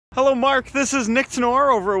Hello Mark, this is Nick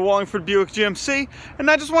Tenor over at Wallingford Buick GMC,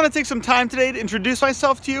 and I just want to take some time today to introduce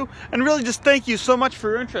myself to you and really just thank you so much for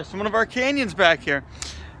your interest in one of our Canyons back here.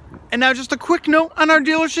 And now just a quick note on our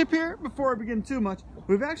dealership here before I begin too much.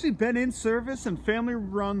 We've actually been in service and family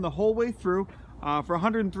run the whole way through for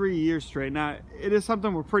 103 years straight. Now it is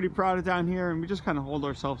something we're pretty proud of down here, and we just kind of hold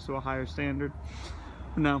ourselves to a higher standard.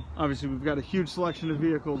 Now, obviously, we've got a huge selection of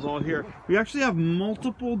vehicles all here. We actually have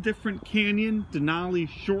multiple different Canyon Denali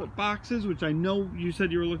short boxes, which I know you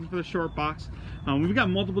said you were looking for the short box. We've got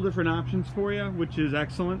multiple different options for you, which is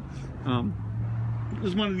excellent.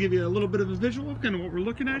 Just wanted to give you a little bit of a visual of kind of what we're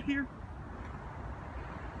looking at here.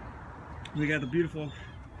 We got the beautiful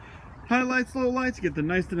highlights, low lights, you get the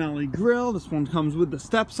nice Denali grille. This one comes with the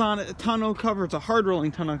steps on it, a tonneau cover. It's a hard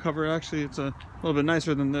rolling tonneau cover. Actually, it's a little bit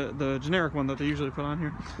nicer than the generic one that they usually put on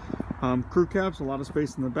here. Crew cabs, a lot of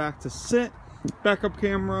space in the back to sit. Backup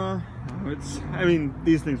camera. I mean,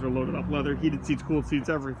 these things are loaded up. Leather, heated seats, cooled seats,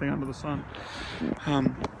 everything under the sun.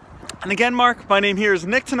 And again, Mark, my name here is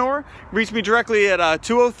Nick Tenor. Reach me directly at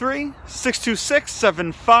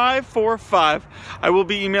 203-626-7545. I will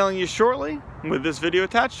be emailing you shortly with this video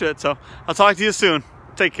attached to it, so I'll talk to you soon.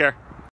 Take care.